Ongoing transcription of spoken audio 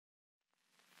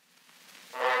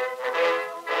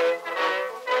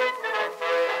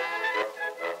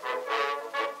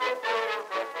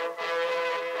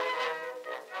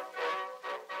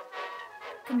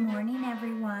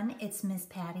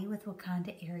with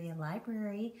Wakanda Area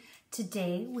Library.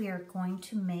 Today we are going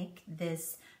to make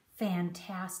this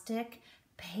fantastic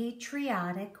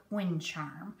patriotic wind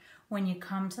charm. When you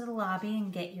come to the lobby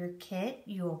and get your kit,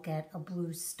 you'll get a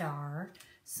blue star,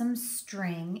 some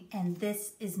string, and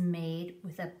this is made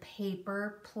with a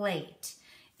paper plate.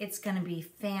 It's going to be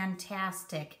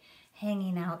fantastic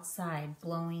hanging outside,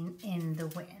 blowing in the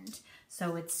wind.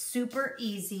 So it's super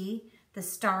easy. The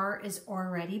star is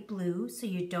already blue, so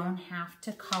you don't have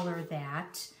to color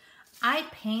that. I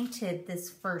painted this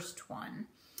first one.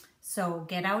 So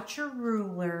get out your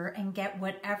ruler and get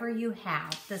whatever you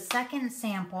have. The second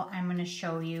sample I'm going to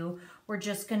show you, we're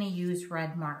just going to use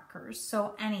red markers.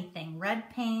 So anything, red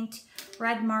paint,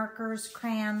 red markers,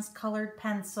 crayons, colored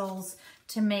pencils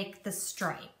to make the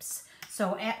stripes.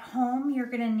 So at home, you're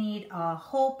going to need a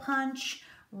hole punch,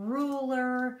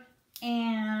 ruler,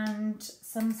 and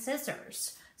some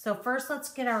scissors. So first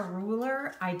let's get our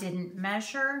ruler. I didn't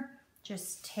measure,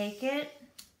 just take it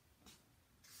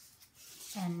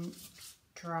and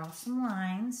draw some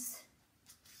lines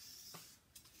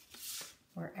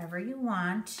wherever you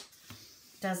want.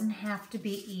 Doesn't have to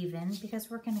be even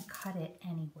because we're going to cut it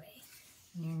anyway.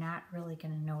 And you're not really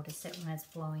going to notice it when it's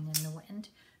blowing in the wind.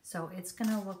 So it's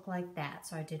going to look like that.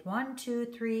 So I did 1, 2,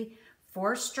 3,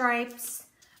 4 stripes.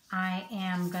 I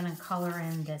am going to color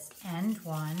in this end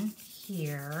one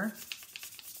here.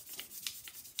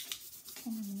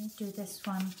 And I'm going to do this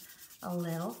one a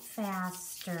little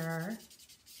faster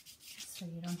so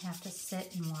you don't have to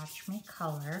sit and watch me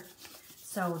color.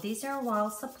 So these are while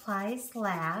supplies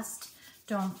last.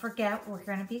 Don't forget we're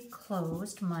going to be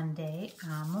closed Monday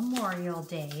on Memorial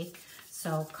Day.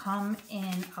 So come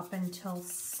in up until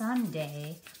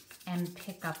Sunday and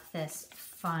pick up this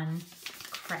fun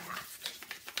craft.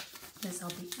 This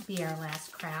will be our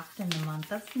last craft in the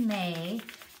month of May.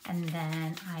 And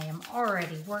then I am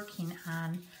already working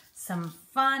on some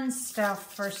fun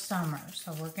stuff for summer.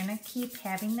 So we're going to keep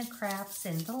having the crafts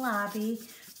in the lobby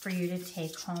for you to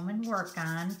take home and work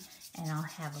on. And I'll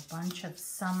have a bunch of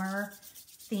summer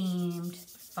themed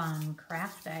fun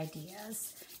craft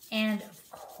ideas. And of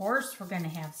course we're going to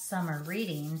have summer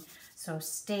reading. So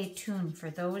stay tuned for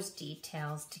those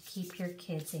details to keep your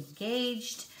kids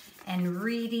engaged and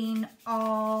reading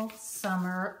all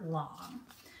summer long.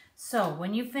 So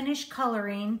when you finish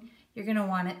coloring, you're going to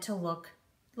want it to look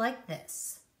like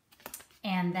this.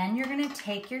 And then you're going to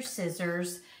take your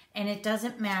scissors, and it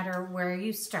doesn't matter where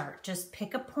you start. Just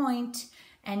pick a point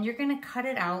and you're going to cut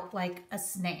it out like a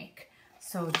snake.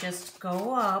 So just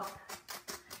go up,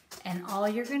 and all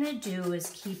you're going to do is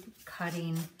keep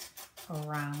cutting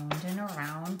around and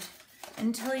around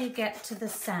until you get to the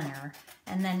center.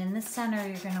 And then in the center,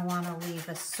 you're going to want to leave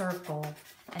a circle,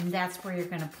 and that's where you're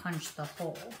going to punch the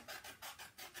hole.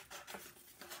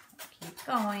 Keep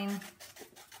going.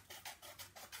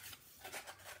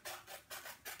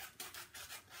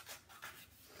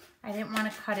 I didn't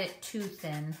want to cut it too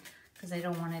thin because I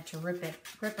don't want it to rip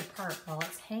apart while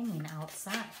it's hanging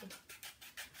outside.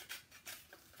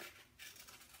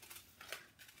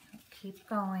 Keep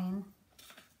going.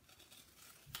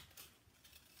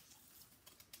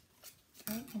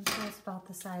 Right until it's about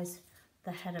the size of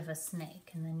the head of a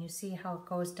snake. And then you see how it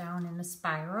goes down in a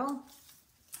spiral.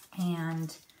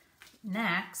 And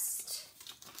next,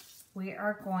 we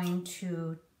are going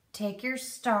to take your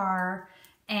star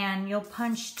and you'll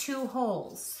punch 2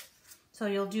 holes. So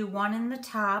you'll do one in the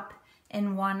top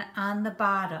and one on the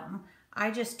bottom.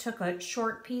 I just took a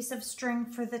short piece of string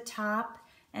for the top,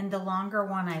 and the longer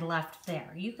one I left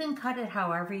there. You can cut it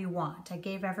however you want. I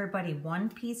gave everybody 1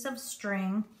 piece of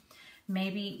string.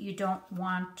 Maybe you don't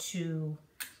want to,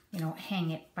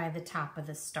 hang it by the top of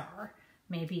the star.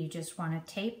 Maybe you just want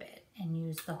to tape it and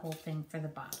use the whole thing for the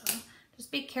bottom.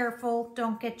 Just be careful.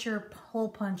 Don't get your hole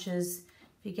punches.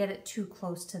 If you get it too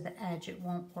close to the edge, it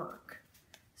won't work.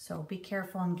 So be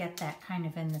careful and get that kind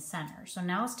of in the center. So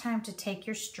now it's time to take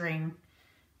your string,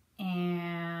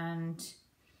 and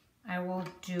I will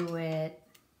do it,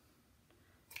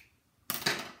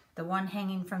 the one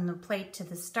hanging from the plate to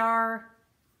the star,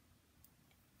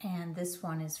 and this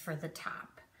one is for the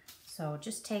top. So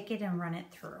just take it and run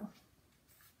it through.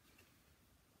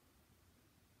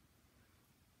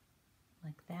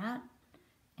 Like that.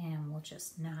 And we'll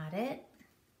just knot it.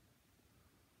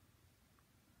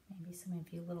 Maybe some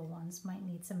of you little ones might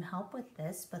need some help with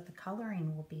this, but the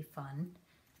coloring will be fun.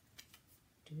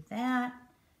 Do that.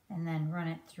 And then run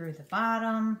it through the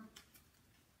bottom.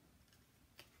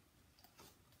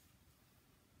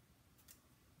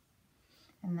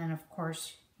 And then of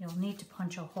course you'll need to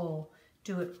punch a hole.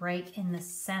 Do it right in the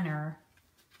center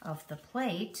of the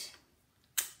plate.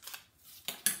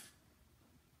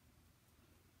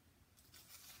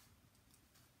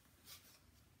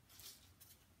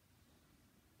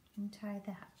 And tie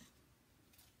that.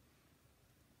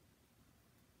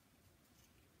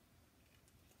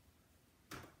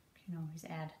 You can always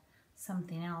add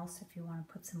something else if you want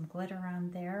to put some glitter on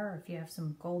there, or if you have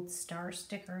some gold star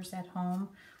stickers at home,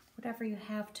 whatever you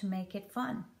have to make it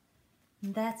fun.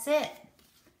 And that's it.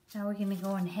 Now we're going to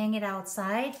go and hang it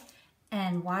outside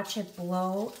and watch it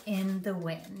blow in the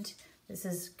wind. This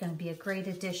is going to be a great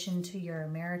addition to your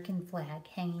American flag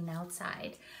hanging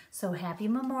outside. So happy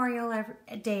Memorial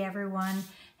Day, everyone.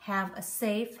 Have a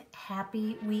safe,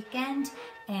 happy weekend,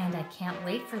 and I can't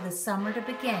wait for the summer to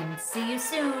begin. See you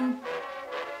soon.